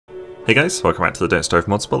Hey guys, welcome back to the Don't Starve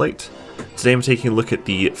mod spotlight. Today I'm taking a look at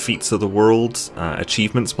the Feats of the World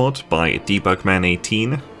Achievements mod by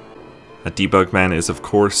Debugman18. Debugman is of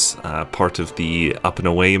course part of the Up and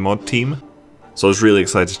Away mod team, so I was really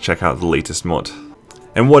excited to check out the latest mod.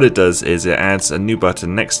 And what it does is it adds a new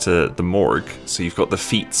button next to the morgue, so you've got the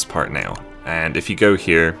Feats part now. And if you go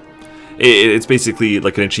here, it's basically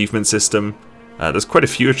like an achievement system. There's quite a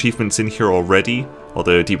few achievements in here already,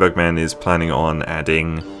 although Debugman is planning on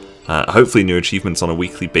adding hopefully new achievements on a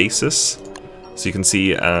weekly basis. So you can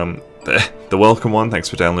see the welcome one, thanks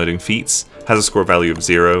for downloading Feats, has a score value of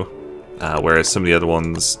 0, whereas some of the other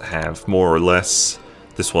ones have more or less.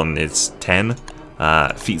 This one is 10.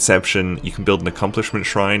 Featception, you can build an accomplishment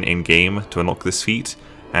shrine in-game to unlock this feat,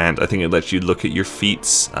 and I think it lets you look at your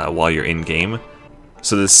feats while you're in-game.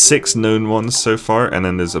 So there's 6 known ones so far, and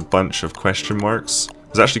then there's a bunch of question marks.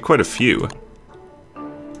 There's actually quite a few.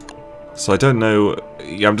 So I don't know.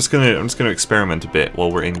 Yeah, I'm just gonna experiment a bit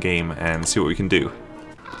while we're in game and see what we can do.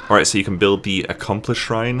 All right, so you can build the accomplished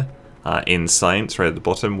shrine in science right at the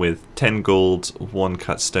bottom with 10 gold, 1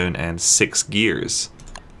 cut stone, and 6 gears.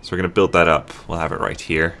 So we're gonna build that up. We'll have it right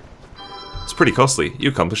here. It's pretty costly. You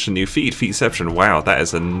accomplished a new feat, Featception. Wow, that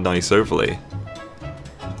is a nice overlay.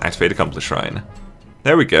 Activate accomplished shrine.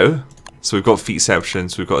 There we go. So we've got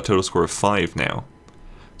Featception, so we've got a total score of 5 now.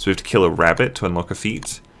 So we have to kill a rabbit to unlock a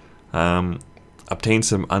feat. Obtain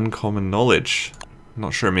some uncommon knowledge. I'm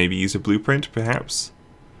not sure, maybe use a blueprint, perhaps?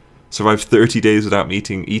 Survive 30 days without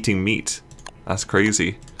eating meat. That's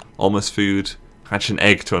crazy. Almost food. Hatch an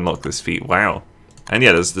egg to unlock this feat. Wow. And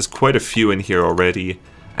yeah, there's quite a few in here already,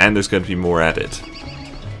 and there's going to be more added.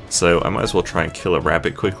 So I might as well try and kill a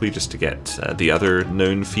rabbit quickly just to get the other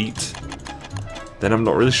known feat. Then I'm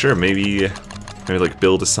not really sure, maybe like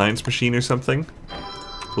build a science machine or something?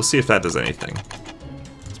 We'll see if that does anything.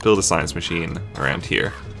 Let's build a science machine around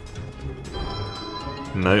here.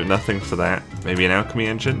 No, nothing for that. Maybe an alchemy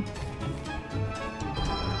engine?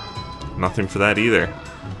 Nothing for that either.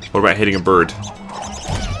 What about hitting a bird?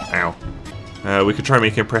 Ow. We could try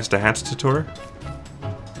making a prestidigitator.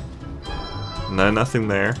 No, nothing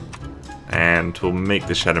there. And we'll make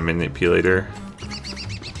the shadow manipulator.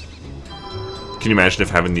 Can you imagine if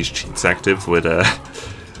having these cheats active would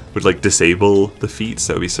like disable the feats?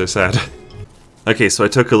 That would be so sad. Okay, so I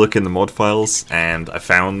took a look in the mod files and I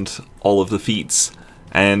found all of the feats,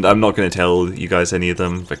 and I'm not going to tell you guys any of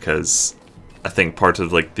them because I think part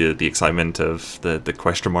of like the excitement of the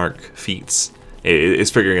question mark feats is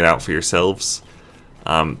figuring it out for yourselves.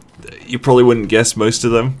 You probably wouldn't guess most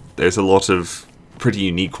of them. There's a lot of pretty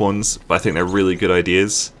unique ones, but I think they're really good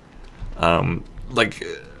ideas. Like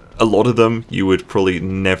a lot of them you would probably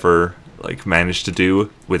never like manage to do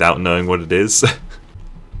without knowing what it is.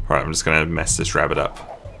 Alright, I'm just gonna mess this rabbit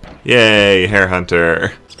up. Yay, Hare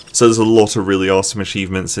Hunter! So there's a lot of really awesome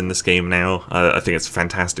achievements in this game now. I think it's a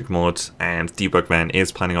fantastic mod, and Debugman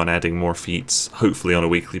is planning on adding more feats, hopefully on a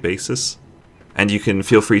weekly basis. And you can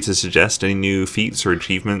feel free to suggest any new feats or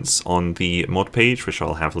achievements on the mod page, which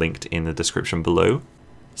I'll have linked in the description below.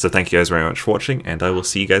 So thank you guys very much for watching, and I will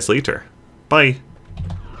see you guys later. Bye!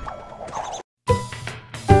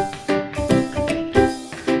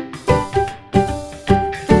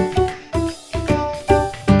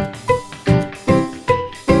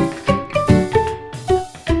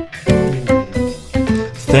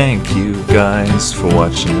 Thank you guys for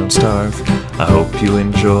watching Don't Starve. I hope you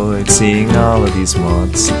enjoyed seeing all of these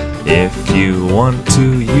mods. If you want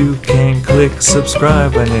to, you can click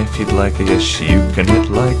subscribe, and if you'd like, I guess you can hit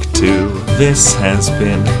like too. This has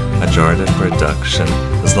been a JaRDev production.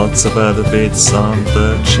 There's lots of other bits on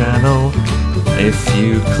the channel. If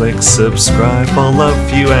you click subscribe, I'll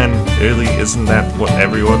love you, and really, isn't that what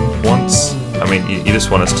everyone wants? I mean, you just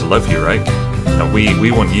want us to love you, right? And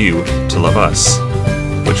we want you to love us,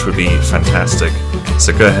 which would be fantastic.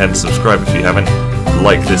 So go ahead and subscribe if you haven't.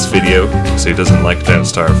 Like this video, so who doesn't like Don't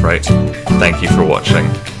Starve, right? Thank you for watching.